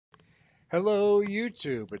Hello,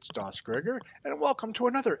 YouTube. It's DasGregor, and welcome to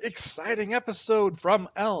another exciting episode from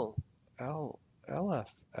LFS.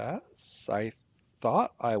 I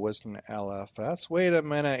thought I was an LFS. Wait a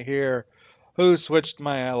minute here. Who switched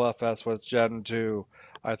my LFS with Gentoo?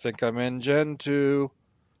 I think I'm in Gentoo.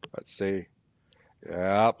 Let's see.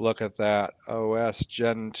 Yep, look at that. OS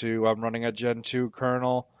Gentoo. I'm running a Gentoo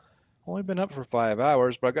kernel. Only been up for 5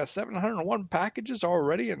 hours, but I've got 701 packages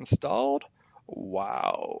already installed.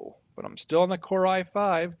 Wow. But I'm still on the Core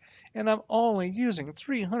i5, and I'm only using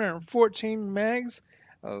 314 megs.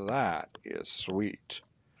 That is sweet.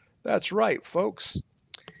 That's right, folks.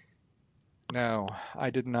 No, I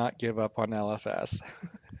did not give up on LFS.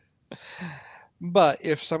 But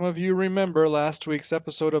if some of you remember last week's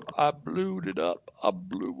episode of I blew it up, I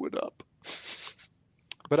blew it up.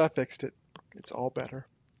 But I fixed it. It's all better.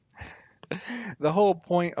 The whole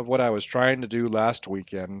point of what I was trying to do last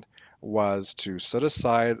weekend was to set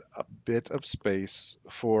aside a bit of space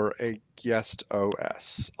for a guest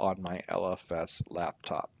OS on my LFS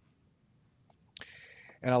laptop.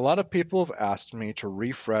 And a lot of people have asked me to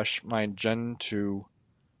refresh my Gentoo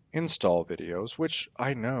install videos, which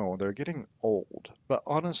I know they're getting old, but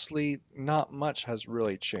honestly, not much has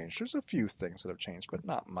really changed. There's a few things that have changed, but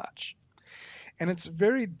not much. And it's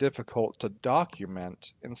very difficult to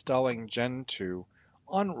document installing Gentoo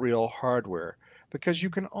on real hardware because you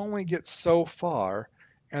can only get so far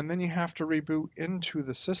and then you have to reboot into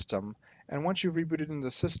the system. And once you've rebooted into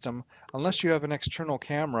the system, unless you have an external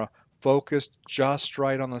camera focused just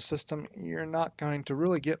right on the system, you're not going to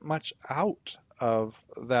really get much out of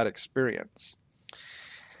that experience.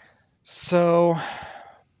 So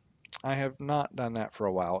I have not done that for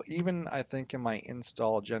a while. Even I think in my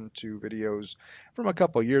install Gentoo videos from a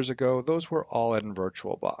couple years ago, those were all in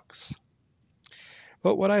VirtualBox.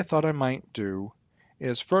 But what I thought I might do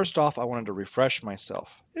is first off, I wanted to refresh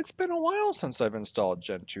myself. It's been a while since I've installed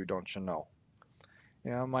Gentoo, don't you know?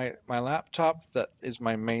 Yeah, my laptop that is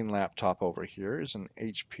my main laptop over here is an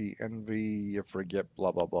HP Envy, I forget,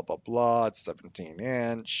 blah, blah, blah, blah, blah. It's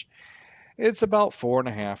 17-inch. It's about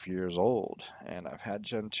 4.5 years old, and I've had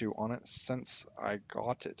Gentoo on it since I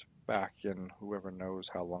got it back in whoever knows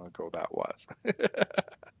how long ago that was.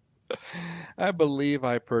 I believe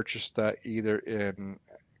I purchased that either in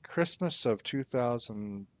Christmas of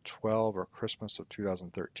 2012 or Christmas of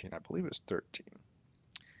 2013. I believe it's 13.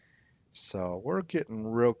 So we're getting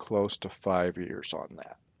real close to 5 years on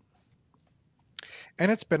that. And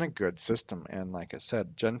it's been a good system, and like I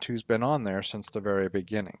said, Gentoo's been on there since the very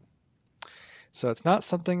beginning. So it's not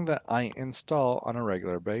something that I install on a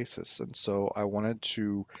regular basis. And so I wanted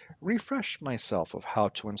to refresh myself of how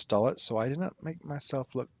to install it so I didn't make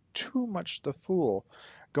myself look too much the fool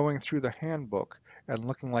going through the handbook and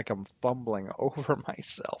looking like I'm fumbling over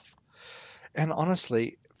myself. And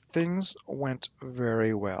honestly, things went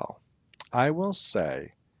very well. I will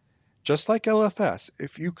say, just like LFS,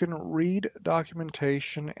 if you can read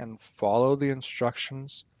documentation and follow the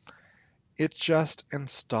instructions, it just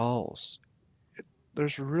installs.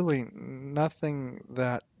 There's really nothing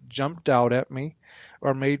that jumped out at me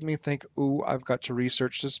or made me think, ooh, I've got to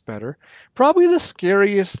research this better. Probably the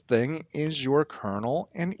scariest thing is your kernel,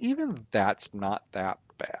 and even that's not that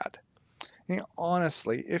bad.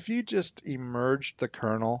 Honestly, if you just emerged the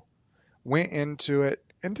kernel, went into it,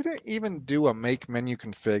 and didn't even do a make menu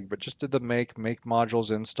config, but just did the make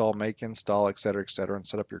modules install, make install, etc., and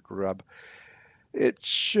set up your grub, it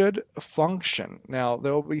should function. Now,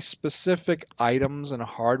 there will be specific items and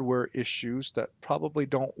hardware issues that probably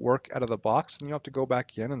don't work out of the box, and you have to go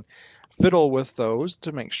back in and fiddle with those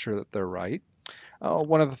to make sure that they're right.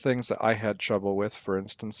 One of the things that I had trouble with, for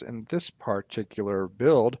instance, in this particular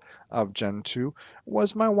build of Gentoo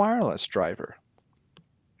was my wireless driver.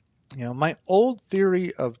 My old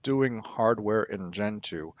theory of doing hardware in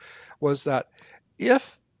Gentoo was that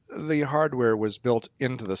if the hardware was built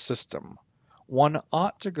into the system, one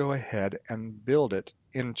ought to go ahead and build it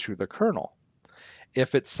into the kernel.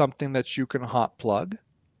 If it's something that you can hot plug,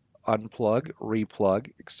 unplug,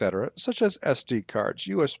 replug, etc., such as SD cards,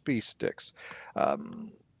 USB sticks,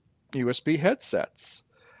 USB headsets,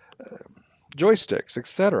 joysticks,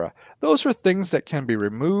 etc., those are things that can be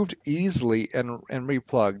removed easily and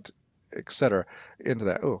replugged, etc., into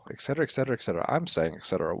that. Oh, etc., etc., etc. I'm saying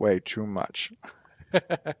etc. way too much.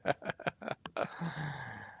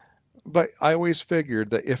 But I always figured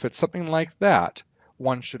that if it's something like that,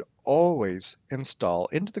 one should always install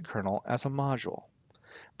into the kernel as a module.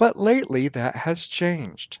 But lately that has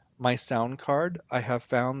changed. My sound card, I have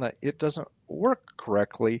found that it doesn't work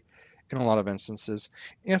correctly in a lot of instances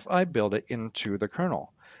if I build it into the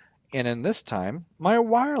kernel. And in this time, my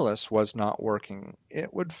wireless was not working.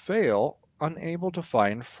 It would fail, unable to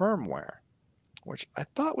find firmware, which I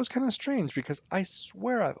thought was kind of strange because I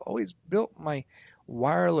swear I've always built my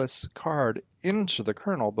wireless card into the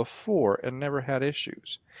kernel before and never had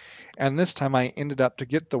issues. And this time I ended up, to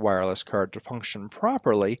get the wireless card to function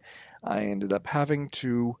properly, I ended up having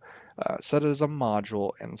to set it as a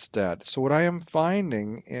module instead. So what I am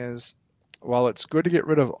finding is, while it's good to get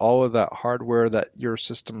rid of all of that hardware that your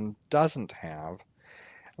system doesn't have,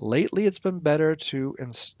 lately it's been better to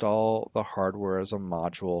install the hardware as a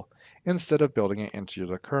module instead of building it into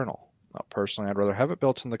the kernel. Now, personally, I'd rather have it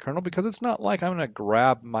built in the kernel because it's not like I'm going to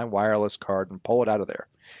grab my wireless card and pull it out of there.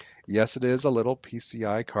 Yes, it is a little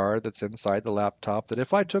PCI card that's inside the laptop that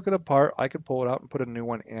if I took it apart, I could pull it out and put a new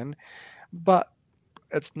one in, but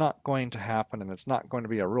it's not going to happen, and it's not going to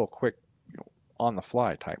be a real quick,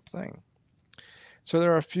 on-the-fly type thing. So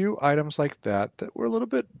there are a few items like that that were a little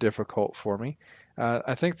bit difficult for me.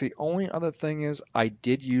 I think the only other thing is I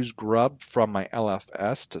did use Grub from my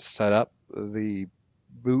LFS to set up the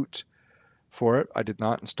boot for it. I did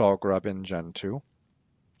not install Grub in Gentoo,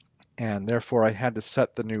 and therefore I had to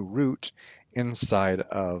set the new root inside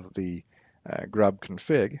of the Grub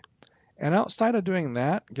config. And outside of doing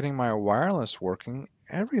that, getting my wireless working,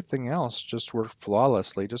 everything else just worked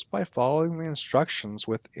flawlessly just by following the instructions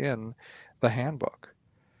within the handbook.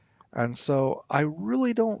 And so I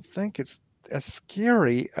really don't think it's as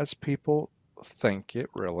scary as people think it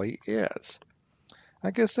really is.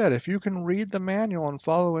 Like I said, if you can read the manual and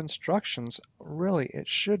follow instructions, really, it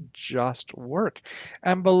should just work.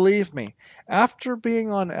 And believe me, after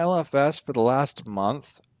being on LFS for the last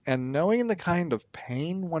month and knowing the kind of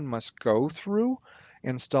pain one must go through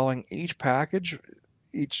installing each package,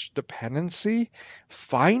 each dependency,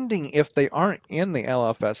 finding if they aren't in the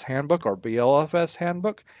LFS handbook or BLFS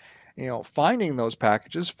handbook, finding those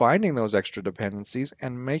packages, finding those extra dependencies,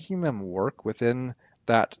 and making them work within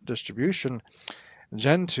that distribution,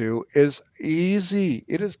 Gentoo is easy.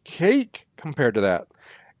 It is cake compared to that.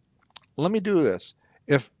 Let me do this.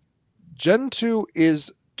 If Gentoo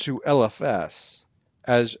is to LFS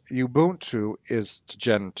as Ubuntu is to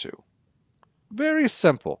Gentoo, very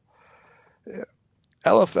simple.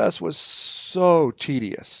 LFS was so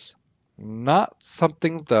tedious. Not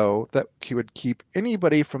something, though, that would keep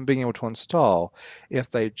anybody from being able to install if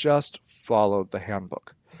they just followed the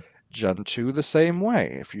handbook. Gentoo the same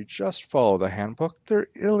way. If you just follow the handbook, there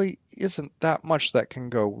really isn't that much that can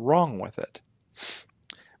go wrong with it.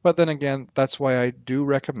 But then again, that's why I do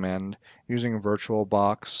recommend using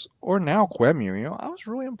VirtualBox or now QEMU. I was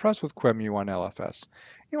really impressed with QEMU on LFS.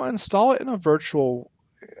 Install it in a virtual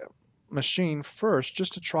machine first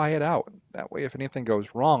just to try it out. That way, if anything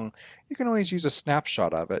goes wrong, you can always use a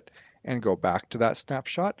snapshot of it and go back to that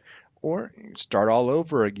snapshot, or start all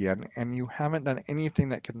over again, and you haven't done anything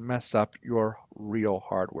that can mess up your real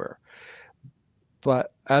hardware.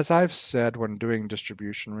 But as I've said when doing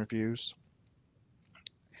distribution reviews,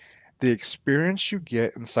 the experience you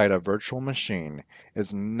get inside a virtual machine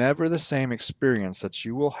is never the same experience that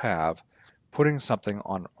you will have putting something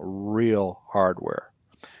on real hardware.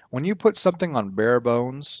 When you put something on bare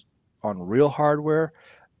bones, on real hardware,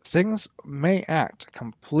 things may act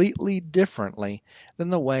completely differently than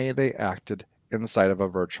the way they acted inside of a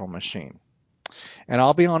virtual machine. And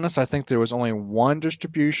I'll be honest, I think there was only one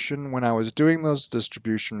distribution when I was doing those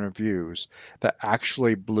distribution reviews that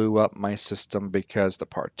actually blew up my system because the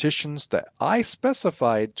partitions that I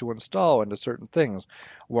specified to install into certain things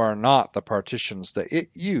were not the partitions that it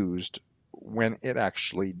used when it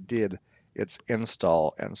actually did its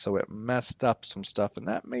install, and so it messed up some stuff, and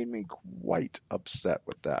that made me quite upset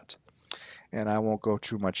with that. And I won't go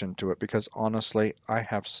too much into it because honestly, I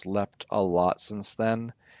have slept a lot since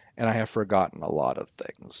then, and I have forgotten a lot of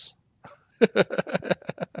things.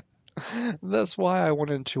 That's why I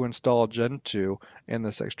wanted to install Gentoo in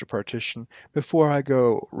this extra partition before I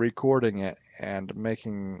go recording it and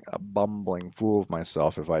making a bumbling fool of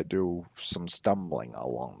myself if I do some stumbling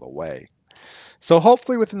along the way. So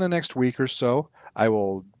hopefully within the next week or so, I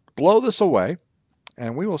will blow this away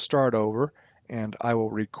and we will start over, and I will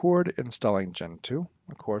record installing Gentoo.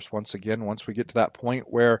 Of course, once again, once we get to that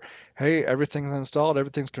point where, hey, everything's installed,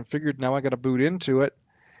 everything's configured, now I got to boot into it,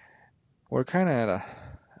 we're kind of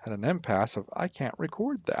at an impasse of I can't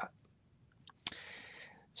record that.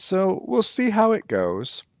 So we'll see how it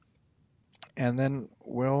goes, and then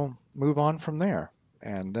we'll move on from there.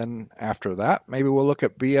 And then after that, maybe we'll look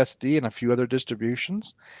at BSD and a few other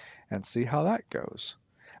distributions and see how that goes.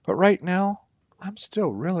 But right now, I'm still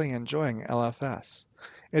really enjoying LFS.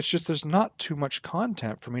 It's just there's not too much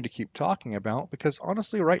content for me to keep talking about because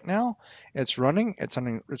honestly, right now it's running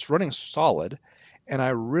solid, and I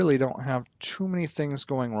really don't have too many things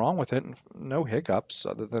going wrong with it, and no hiccups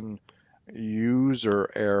other than user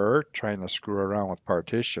error trying to screw around with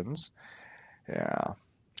partitions. Yeah,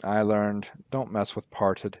 I learned don't mess with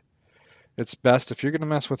parted. It's best if you're going to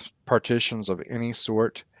mess with partitions of any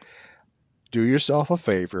sort, do yourself a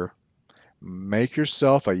favor. Make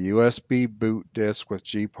yourself a USB boot disk with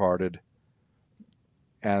gparted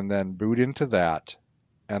and then boot into that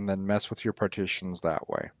and then mess with your partitions that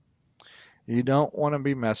way. You don't want to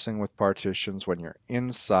be messing with partitions when you're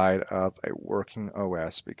inside of a working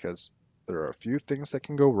OS because there are a few things that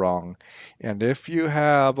can go wrong. And if you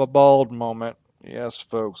have a bald moment, yes,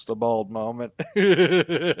 folks, the bald moment,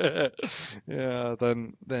 yeah,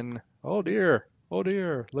 then oh dear,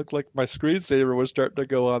 looked like my screensaver was starting to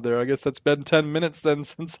go on there. I guess that's been 10 minutes then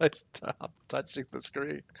since I stopped touching the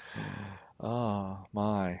screen. Oh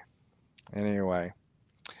my. Anyway,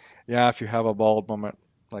 yeah, if you have a bald moment,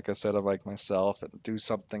 like I said, of like myself, and do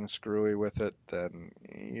something screwy with it, then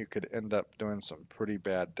you could end up doing some pretty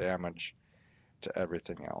bad damage to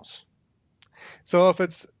everything else. So if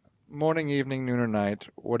it's morning, evening, noon, or night,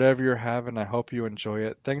 whatever you're having, I hope you enjoy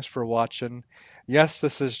it. Thanks for watching. Yes,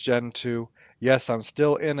 this is Gentoo. Yes, I'm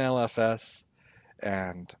still in LFS,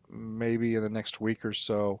 and maybe in the next week or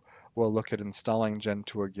so, we'll look at installing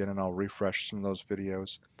Gentoo again, and I'll refresh some of those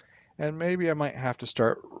videos. And maybe I might have to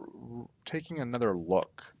start taking another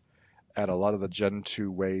look at a lot of the Gentoo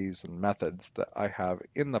ways and methods that I have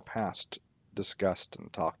in the past discussed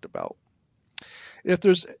and talked about. If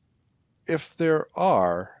there's if there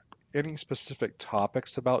are any specific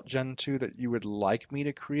topics about Gentoo that you would like me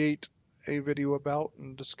to create a video about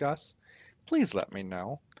and discuss, please let me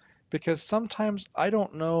know. Because sometimes I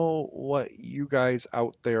don't know what you guys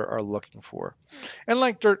out there are looking for. And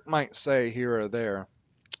like Dirt might say here or there,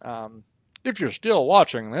 um, if you're still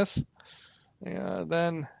watching this, yeah,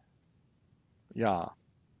 then yeah.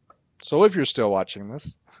 So if you're still watching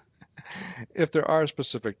this, if there are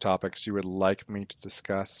specific topics you would like me to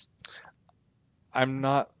discuss, I'm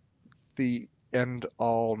not the end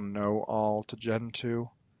all know all to Gentoo,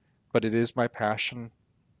 but it is my passion.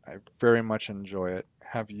 I very much enjoy it,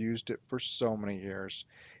 have used it for so many years,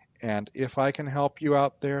 and if I can help you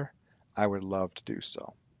out there, I would love to do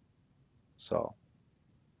so. So,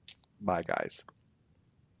 bye guys.